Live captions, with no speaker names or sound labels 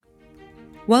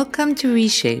Welcome to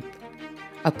ReShape,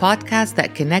 a podcast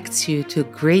that connects you to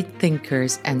great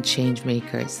thinkers and change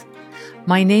makers.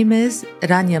 My name is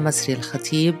Rania Masri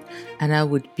Al-Khatib, and I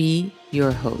would be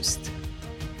your host.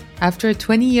 After a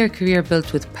 20-year career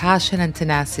built with passion and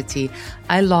tenacity,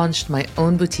 I launched my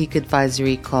own boutique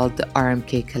advisory called the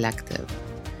RMK Collective.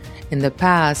 In the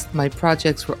past, my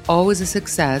projects were always a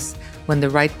success when the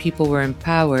right people were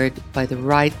empowered by the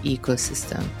right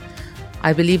ecosystem.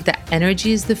 I believe that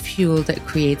energy is the fuel that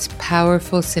creates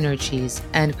powerful synergies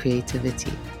and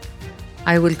creativity.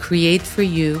 I will create for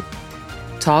you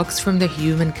talks from the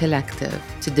human collective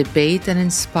to debate and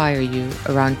inspire you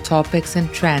around topics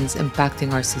and trends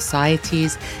impacting our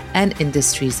societies and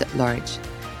industries at large.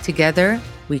 Together,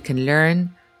 we can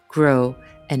learn, grow,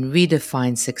 and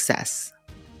redefine success.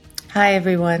 Hi,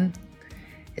 everyone.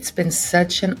 It's been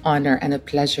such an honor and a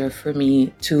pleasure for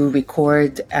me to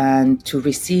record and to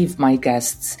receive my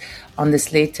guests on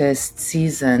this latest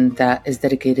season that is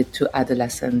dedicated to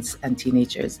adolescents and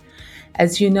teenagers.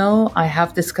 As you know, I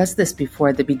have discussed this before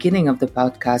at the beginning of the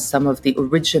podcast. Some of the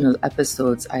original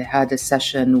episodes, I had a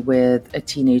session with a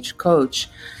teenage coach,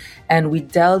 and we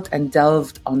delved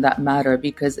on that matter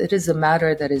because it is a matter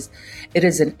it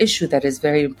is an issue that is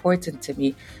very important to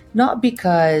me, not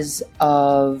because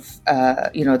of,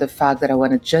 the fact that I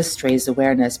want to just raise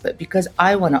awareness, but because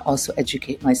I want to also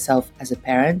educate myself as a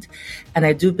parent. And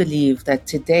I do believe that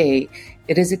today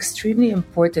it is extremely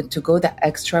important to go the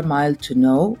extra mile to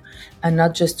know and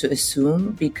not just to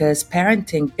assume, because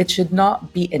parenting, it should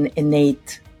not be an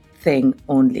innate thing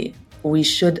only. We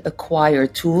should acquire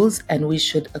tools and we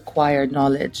should acquire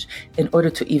knowledge in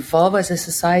order to evolve as a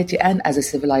society and as a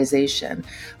civilization,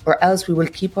 or else we will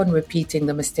keep on repeating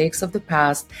the mistakes of the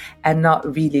past and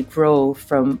not really grow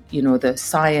from, the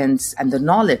science and the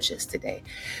knowledges today.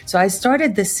 So I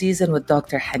started this season with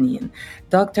Dr. Haneen.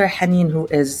 Dr. Haneen, who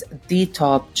is the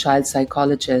top child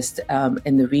psychologist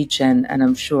in the region, and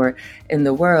I'm sure in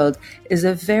the world, is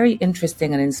a very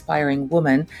interesting and inspiring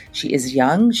woman. She is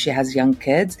young, she has young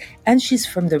kids, and she's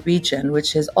from the region,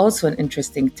 which is also an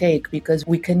interesting take because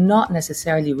we cannot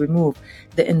necessarily remove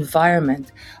the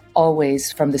environment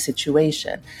always from the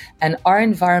situation. And our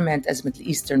environment as Middle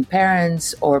Eastern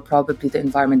parents, or probably the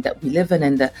environment that we live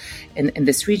in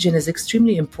this region, is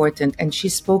extremely important. And she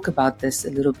spoke about this a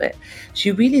little bit.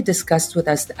 She really discussed with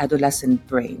us the adolescent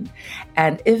brain.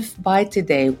 And if by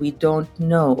today we don't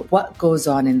know what goes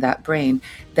on in that brain,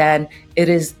 then it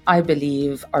is, I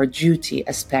believe, our duty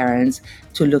as parents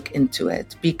to look into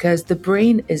it, because the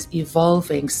brain is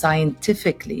evolving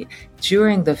scientifically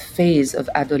during the phase of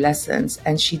adolescence,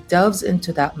 and she delves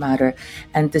into that matter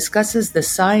and discusses the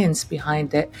science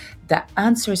behind it that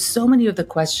answers so many of the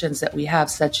questions that we have,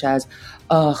 such as,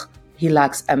 he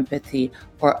lacks empathy,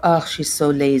 or she's so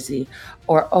lazy,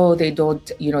 or they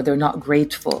don't, they're not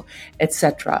grateful,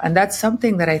 etc. And that's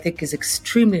something that I think is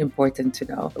extremely important to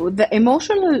know. The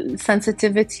emotional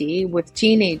sensitivity with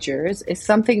teenagers is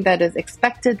something that is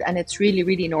expected, and it's really,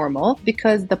 really normal,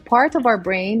 because the part of our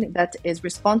brain that is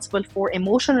responsible for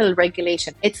emotional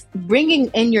regulation, it's bringing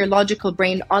in your logical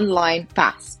brain online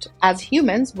fast. As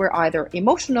humans, we're either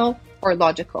emotional or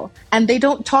logical, and they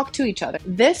don't talk to each other.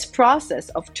 This process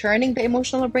of turning the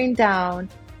emotional brain down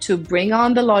to bring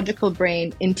on the logical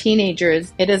brain in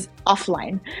teenagers, it is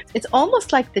offline. It's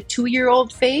almost like the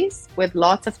 2-year-old phase with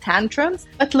lots of tantrums.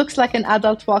 It looks like an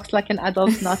adult, walks like an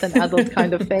adult, not an adult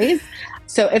kind of phase.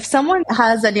 So if someone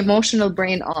has an emotional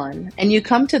brain on and you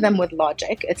come to them with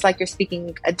logic, it's like you're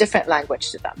speaking a different language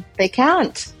to them. They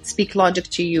can't speak logic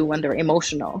to you when they're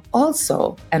emotional.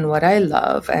 Also, and what I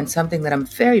love and something that I'm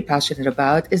very passionate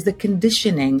about is the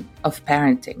conditioning of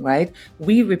parenting, right?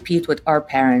 We repeat what our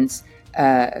parents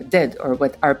did or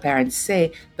what our parents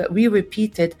say, but we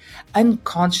repeat it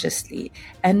unconsciously.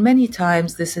 And many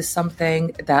times this is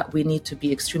something that we need to be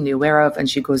extremely aware of. And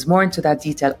she goes more into that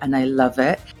detail, and I love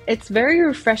it. It's very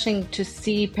refreshing to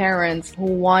see parents who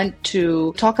want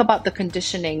to talk about the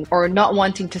conditioning or not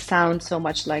wanting to sound so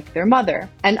much like their mother.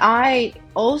 And I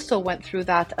also went through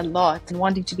that a lot, and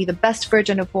wanting to be the best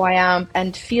version of who I am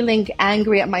and feeling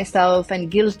angry at myself and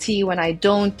guilty when I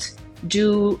don't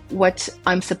do what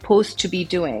I'm supposed to be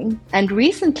doing. And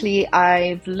recently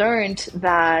I've learned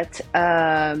that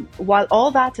while all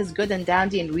that is good and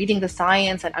dandy and reading the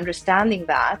science and understanding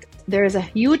that, there is a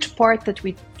huge part that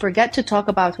we forget to talk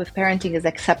about with parenting is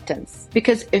acceptance.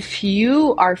 Because if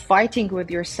you are fighting with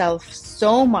yourself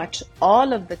so much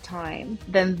all of the time,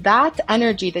 then that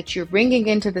energy that you're bringing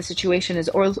into the situation is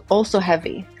also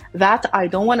heavy. That I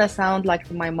don't want to sound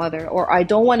like my mother, or I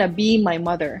don't want to be my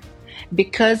mother,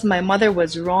 because my mother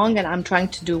was wrong and I'm trying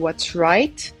to do what's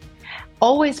right,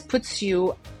 always puts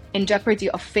you in jeopardy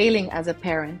of failing as a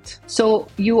parent. So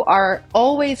you are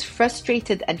always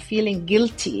frustrated and feeling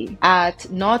guilty at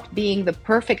not being the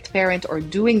perfect parent or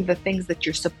doing the things that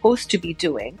you're supposed to be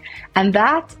doing. And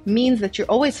that means that you're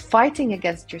always fighting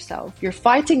against yourself. You're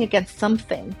fighting against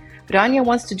something. Rania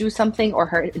wants to do something, or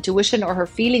her intuition or her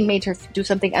feeling made her do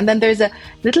something. And then there's a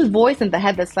little voice in the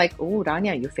head that's like, oh,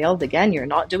 Rania, you failed again. You're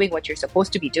not doing what you're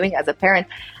supposed to be doing as a parent.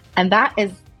 And that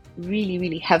is really,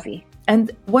 really heavy.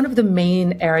 And one of the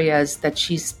main areas that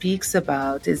she speaks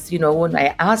about is, when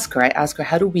I ask her,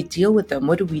 how do we deal with them?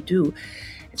 What do we do?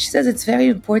 And she says it's very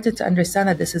important to understand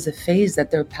that this is a phase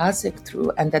that they're passing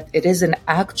through, and that it is an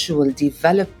actual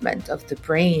development of the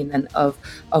brain and of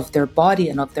their body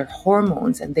and of their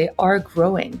hormones, and they are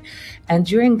growing. And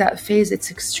during that phase,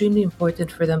 it's extremely important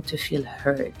for them to feel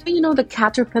heard. The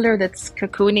caterpillar that's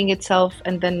cocooning itself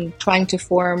and then trying to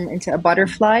form into a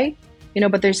butterfly?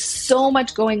 But there's so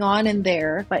much going on in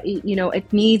there, but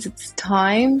it needs its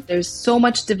time. There's so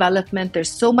much development. There's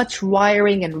so much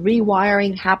wiring and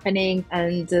rewiring happening.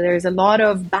 And there's a lot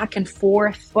of back and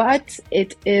forth, but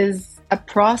it is a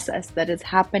process that is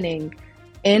happening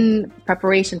in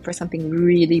preparation for something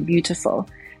really beautiful.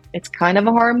 It's kind of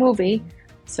a horror movie,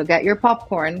 so get your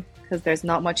popcorn, because there's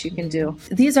not much you can do.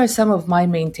 These are some of my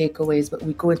main takeaways, but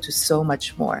we go into so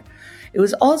much more. It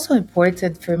was also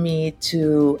important for me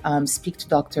to speak to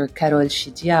Dr. Carol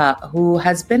Shidia, who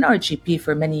has been our GP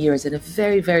for many years and a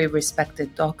very, very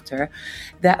respected doctor,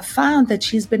 that found that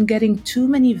she's been getting too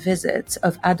many visits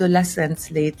of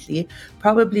adolescents lately,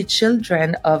 probably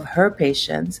children of her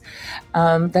patients,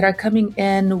 that are coming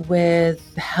in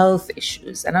with health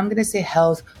issues. And I'm going to say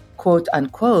health, quote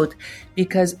unquote,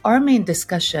 because our main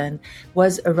discussion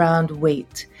was around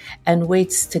weight and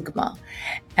weight stigma.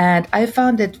 And I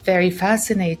found it very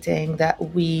fascinating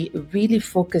that we really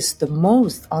focused the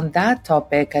most on that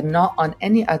topic and not on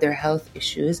any other health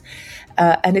issues.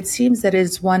 And it seems that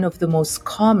is one of the most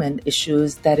common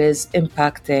issues that is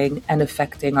impacting and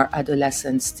affecting our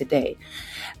adolescents today.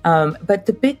 But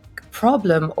the big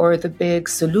problem or the big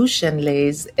solution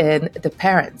lays in the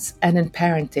parents and in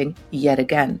parenting yet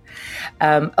again.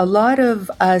 A lot of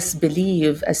us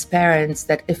believe as parents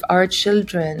that if our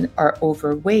children are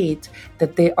overweight,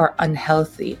 that they are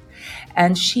unhealthy.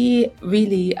 And she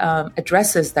really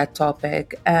addresses that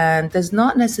topic and does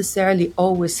not necessarily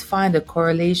always find a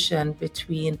correlation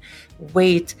between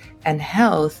weight and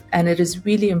health. And it is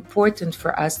really important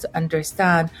for us to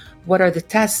understand what are the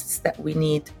tests that we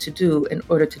need to do in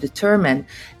order to determine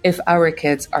if our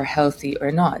kids are healthy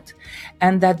or not.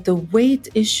 And that the weight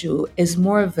issue is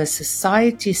more of a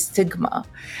society stigma,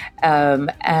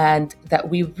 and that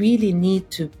we really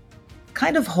need to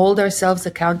kind of hold ourselves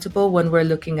accountable when we're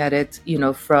looking at it,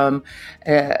 from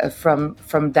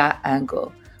that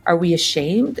angle. Are we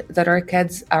ashamed that our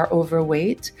kids are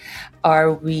overweight?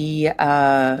 Are we,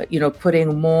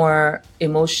 putting more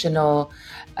emotional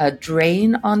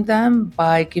drain on them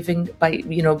by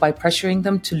pressuring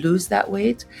them to lose that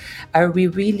weight? Are we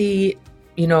really,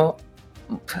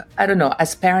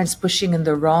 as parents pushing in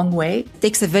the wrong way? It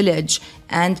takes a village,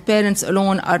 and parents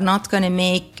alone are not going to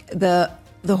make the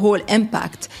whole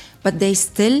impact, but they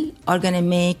still are going to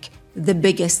make the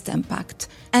biggest impact.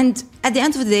 And at the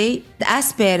end of the day,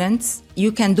 as parents,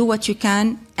 you can do what you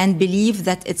can and believe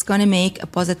that it's going to make a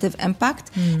positive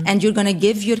impact. And you're going to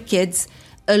give your kids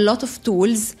a lot of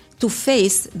tools to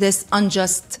face this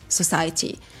unjust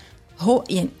society.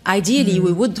 Ideally,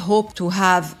 we would hope to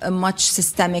have a much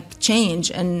systemic change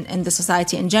in the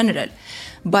society in general.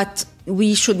 But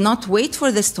we should not wait for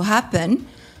this to happen.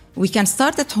 We can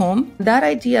start at home. That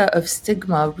idea of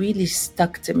stigma really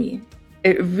stuck to me.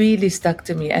 It really stuck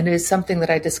to me. And it is something that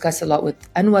I discuss a lot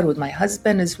with Anwar, with my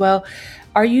husband as well.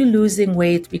 Are you losing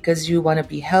weight because you want to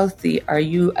be healthy?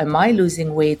 Am I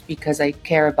losing weight because I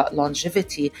care about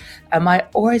longevity?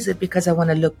 Or is it because I want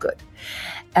to look good?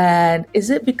 And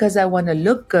is it because I want to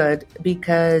look good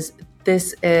because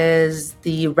this is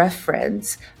the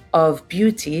reference of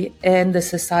beauty in the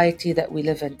society that we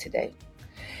live in today?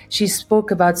 She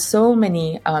spoke about so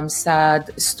many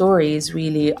sad stories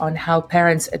really on how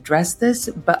parents address this,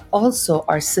 but also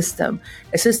our system,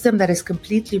 a system that is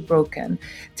completely broken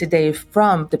today,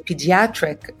 from the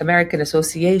Pediatric American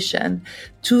Association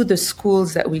to the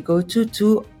schools that we go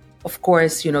to, of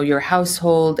course, your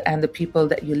household and the people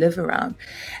that you live around.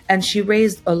 And she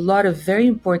raised a lot of very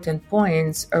important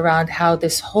points around how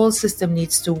this whole system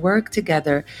needs to work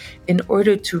together in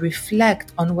order to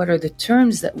reflect on what are the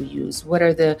terms that we use, what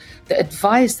are the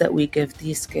advice that we give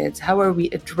these kids, how are we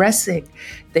addressing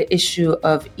the issue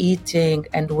of eating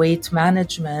and weight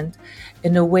management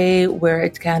in a way where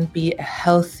it can be a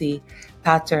healthy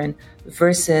pattern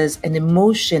versus an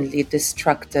emotionally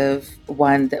destructive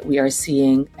one that we are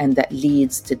seeing and that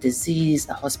leads to disease,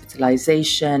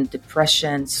 hospitalization,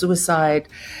 depression, suicide,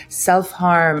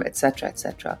 self-harm, etc.,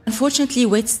 etc. Unfortunately,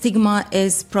 weight stigma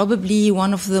is probably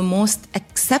one of the most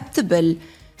acceptable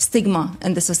stigma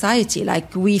in the society.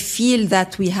 Like, we feel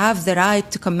that we have the right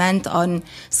to comment on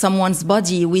someone's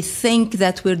body. We think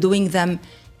that we're doing them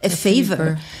a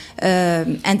favor.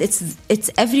 And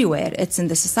it's everywhere. It's in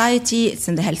the society, it's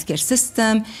in the healthcare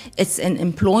system, it's in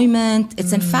employment,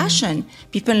 it's in fashion.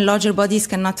 People in larger bodies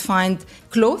cannot find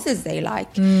clothes they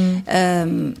like.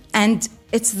 And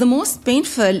it's the most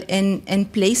painful in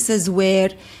places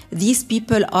where these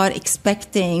people are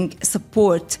expecting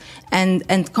support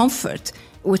and comfort,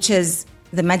 which is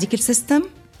the medical system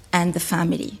and the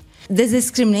family. The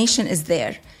discrimination is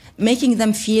there. Making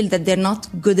them feel that they're not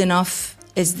good enough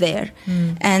is there.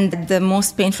 And the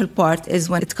most painful part is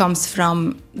when it comes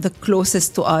from the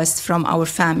closest to us, from our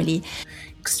family.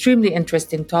 Extremely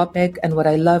interesting topic. And what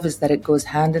I love is that it goes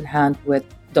hand in hand with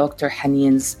Dr.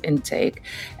 Haneen's intake.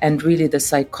 And really the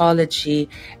psychology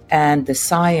and the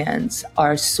science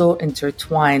are so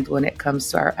intertwined when it comes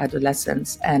to our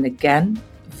adolescents. And again,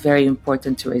 very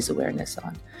important to raise awareness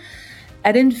on.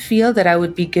 I didn't feel that I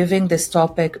would be giving this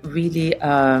topic really,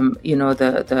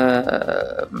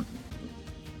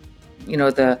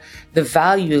 the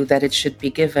value that it should be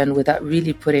given without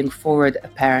really putting forward a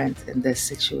parent in this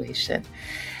situation.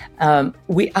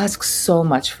 We ask so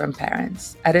much from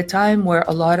parents at a time where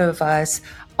a lot of us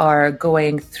are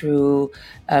going through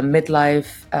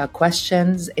midlife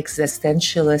questions,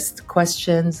 existentialist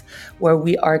questions, where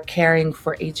we are caring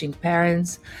for aging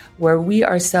parents, where we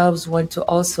ourselves want to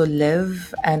also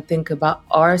live and think about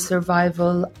our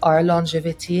survival, our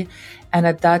longevity. And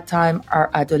at that time,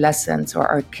 our adolescents or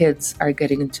our kids are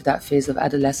getting into that phase of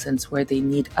adolescence where they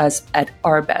need us at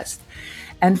our best.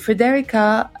 And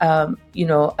Frederica,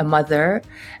 a mother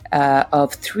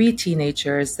of 3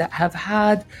 teenagers that have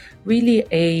had really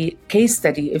a case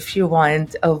study, if you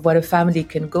want, of what a family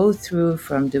can go through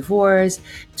from divorce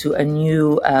to a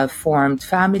new formed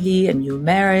family, a new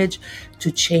marriage,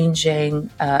 to changing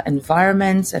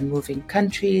environments and moving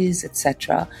countries,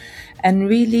 etc. And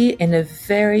really, in a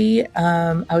very,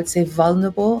 I would say,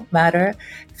 vulnerable matter,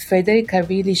 Frederica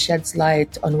really sheds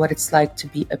light on what it's like to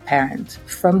be a parent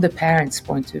from the parent's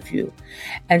point of view.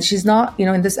 And she's not,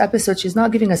 in this episode, she's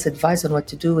not giving us advice on what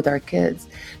to do with our kids.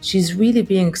 She's really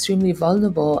being extremely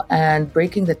vulnerable and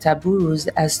breaking the taboos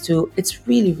as to it's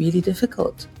really, really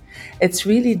difficult. It's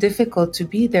really difficult to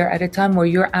be there at a time where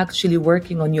you're actually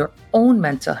working on your own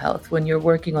mental health, when you're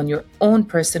working on your own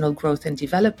personal growth and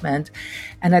development.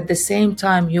 And at the same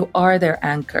time, you are their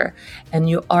anchor and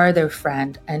you are their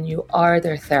friend and you are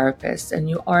their therapist and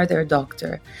you are their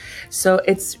doctor. So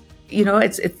it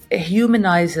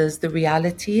humanizes the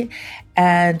reality.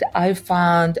 And I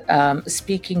found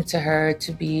speaking to her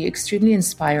to be extremely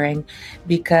inspiring,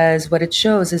 because what it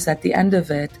shows is at the end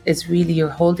of it is really you're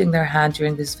holding their hand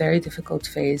during this very difficult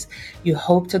phase. You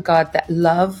hope to God that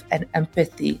love and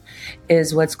empathy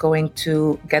is what's going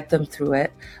to get them through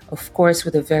it. Of course,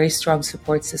 with a very strong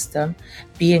support system,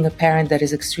 being a parent that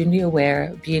is extremely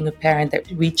aware, being a parent that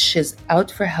reaches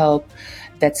out for help,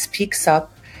 that speaks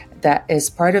up, that is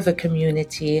part of a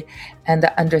community, and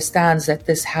that understands that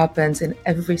this happens in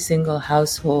every single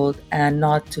household, and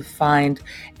not to find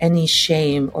any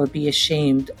shame or be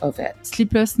ashamed of it.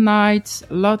 Sleepless nights,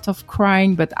 a lot of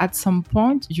crying, but at some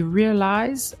point you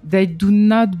realize they do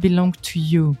not belong to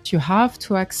you. You have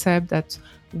to accept that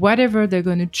whatever they're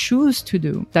going to choose to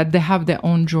do, that they have their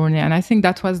own journey. And I think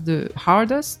that was the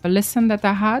hardest lesson that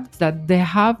I had, that they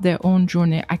have their own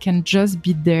journey. I can just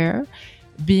be there,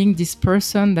 being this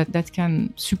person that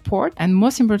can support. And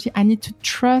most importantly, I need to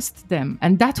trust them.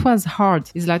 And that was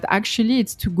hard. It's like, actually,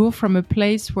 it's to go from a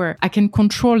place where I can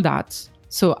control that.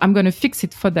 So I'm going to fix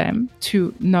it for them,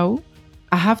 to no,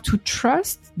 I have to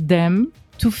trust them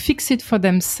to fix it for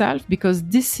themselves, because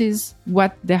this is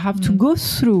what they have to go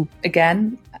through.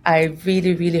 Again, I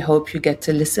really, really hope you get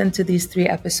to listen to these 3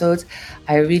 episodes.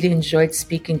 I really enjoyed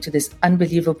speaking to this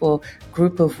unbelievable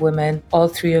group of women, all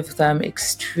 3 of them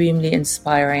extremely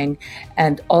inspiring,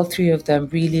 and all 3 of them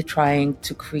really trying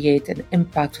to create an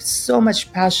impact with so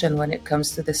much passion when it comes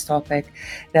to this topic,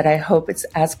 that I hope it's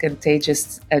as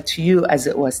contagious to you as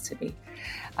it was to me.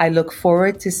 I look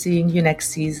forward to seeing you next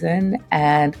season.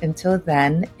 And until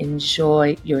then,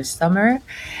 enjoy your summer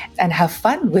and have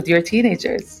fun with your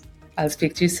teenagers. I'll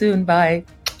speak to you soon. Bye.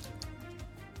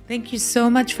 Thank you so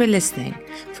much for listening.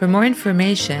 For more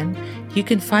information, you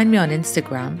can find me on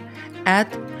Instagram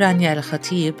at Rania Al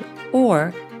Khatib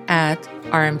or at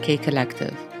RMK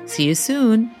Collective. See you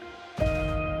soon.